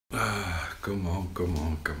Come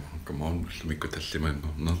on. Mikko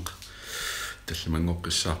Tallimanngorneq.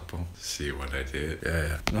 Tallimanngorqissarpo. See what I did.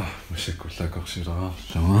 Yeah. No,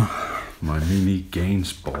 masakkullakorsilerarlunga. My mini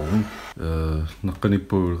gains ball.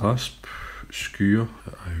 Naqqanippuulrasp, skyer,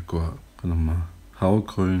 ayukua qanamma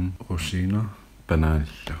havregryn, rosiner,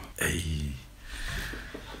 bananilla. Ej.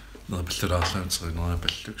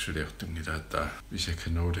 Nærpallulaarlaanterinerapalluk suliartungilaata. Hvis jeg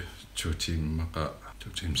kan nå det 2 timer, 2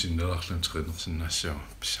 timer siden nederlaarlaanterinersinnassio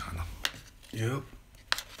pissaana. Yep.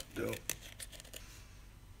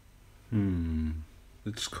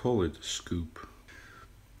 Let's call it a scoop.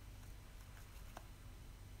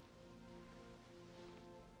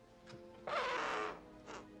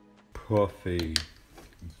 Coffee.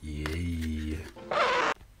 Yeah.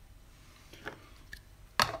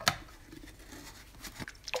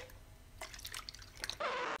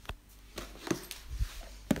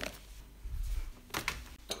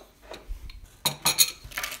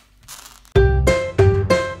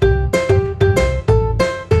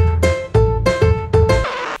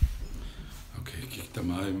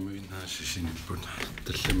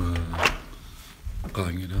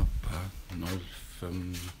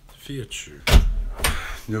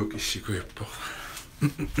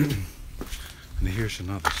 And here's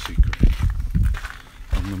another secret.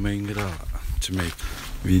 I'm the main guy to make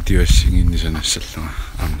videos singing in a salon.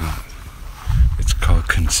 I'm not. It's called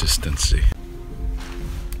consistency.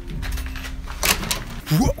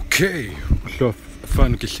 Okay. So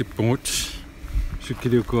fun kissippungut.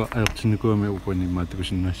 Sukiliuko artinikuame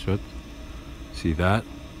upanimaatukusinnassut. See that?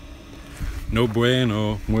 No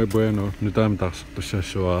bueno, muy bueno. Nutam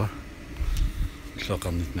tarsartussassua.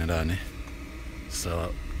 Naanerani.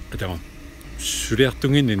 So,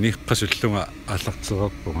 suliartunginni Qasullunga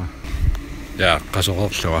allartererpunga. Ja,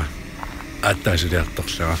 qasorerluga. Aattaat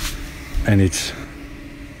suliartorlunga. And it's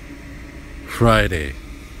Friday.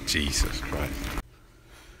 Jesus Christ.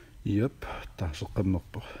 Yep,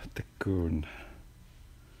 taasoqqammerpo takkuun.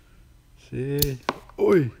 See.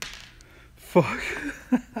 Oi. Fuck.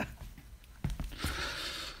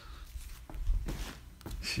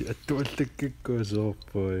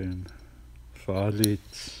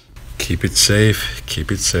 Keep it safe.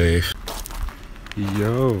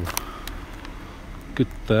 Yo, look at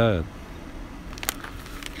that.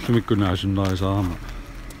 Mikko Naasunnakkama.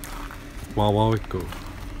 Wowow.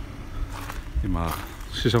 Ima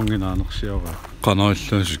sæsonginaanersiora.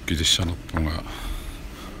 Qanaulluusukkilissanerpunga.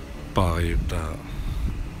 Paariutta.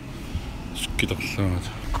 Sukkilerluut.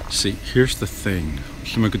 See, here's the thing.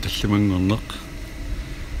 Mikko Tallimanngorneq.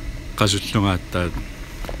 Qasullunga aattaat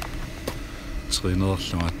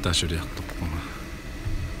træneriarlunga aattaat suliartorlunga.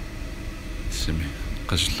 Simi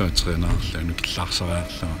Qasullunga træneriarlunga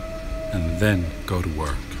killarsariarlunga and then go to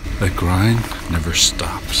work. The grind never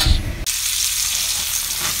stops.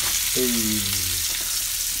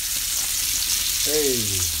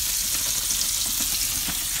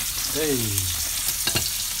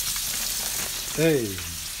 Hey.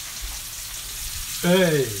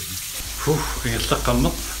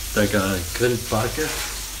 Ingallaqammeq. Like a grilled burger.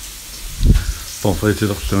 Pommes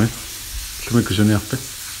frites.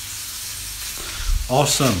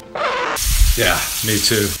 Awesome. Yeah, me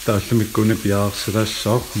too. Tallimikkunni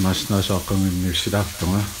piaarsilassoo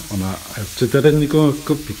maasnaasaaqanginniussilaartunga. Ona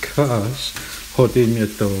atsutarannikuakku because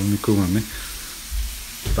hotimiattarummikungami.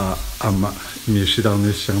 Ta amma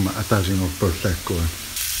miussilaarniussagama ataasingorpullaakkuan.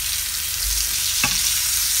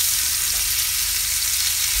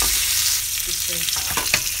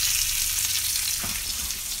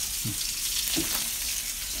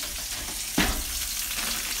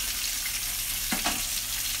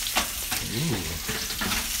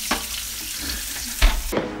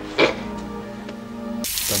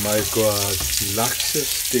 Tamaiko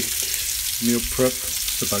laksestik meal prep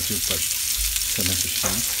sebajupat sama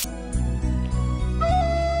susah.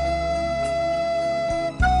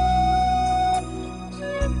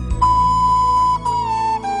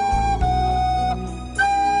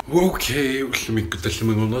 Okay, Mikko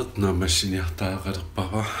Tallimanngorneq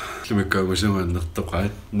naamassiniartaaqalerpara. Mikko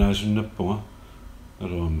agusungaannertoqaat Naasunnappunga.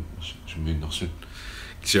 Alum suminnersut.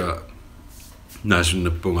 Kisia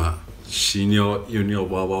Naasunnappunga Senior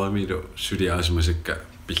Wowow milo suliaasimasakka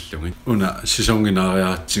pillungin. Una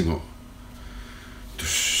sæsonginariaatsingu.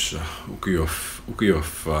 Tussa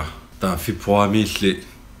ukioffa ta februarmiilli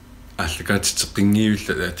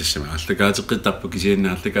allakaatiteqingiulla tassama allakaatiqittarpu kisianna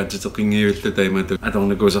allakaatiteqingiulla taimata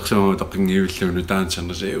atornakuusarsuama teqingiulluunu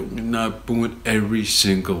taansernersi minnaappungut every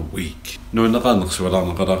single week.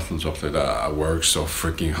 Nuunneqarnersualarneqalarlun sorlula I work so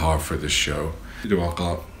freaking hard for this show.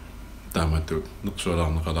 Iluaqa taamatut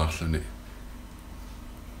nersualarneqalarluni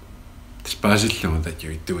Taspaasillunga that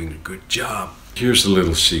you're doing a good job. Here's a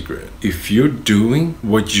little secret. If you're doing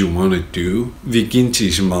what you want to do,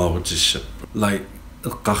 like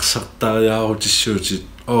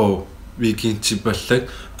oh,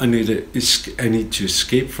 I need to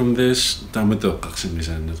escape from this.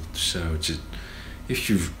 If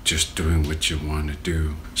you're just doing what you want to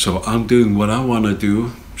do. So I'm doing what I want to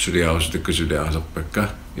do. So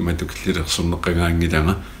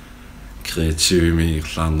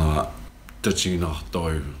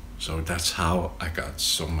that's how I got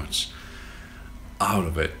so much out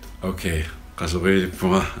of it. Okay,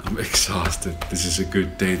 I'm exhausted. This is a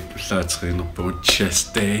good day.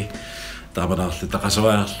 Chest day.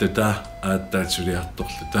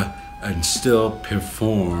 And still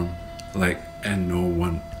perform like and no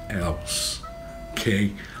one else.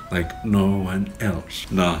 Okay? Like no one else.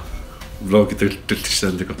 Nah, vlog it.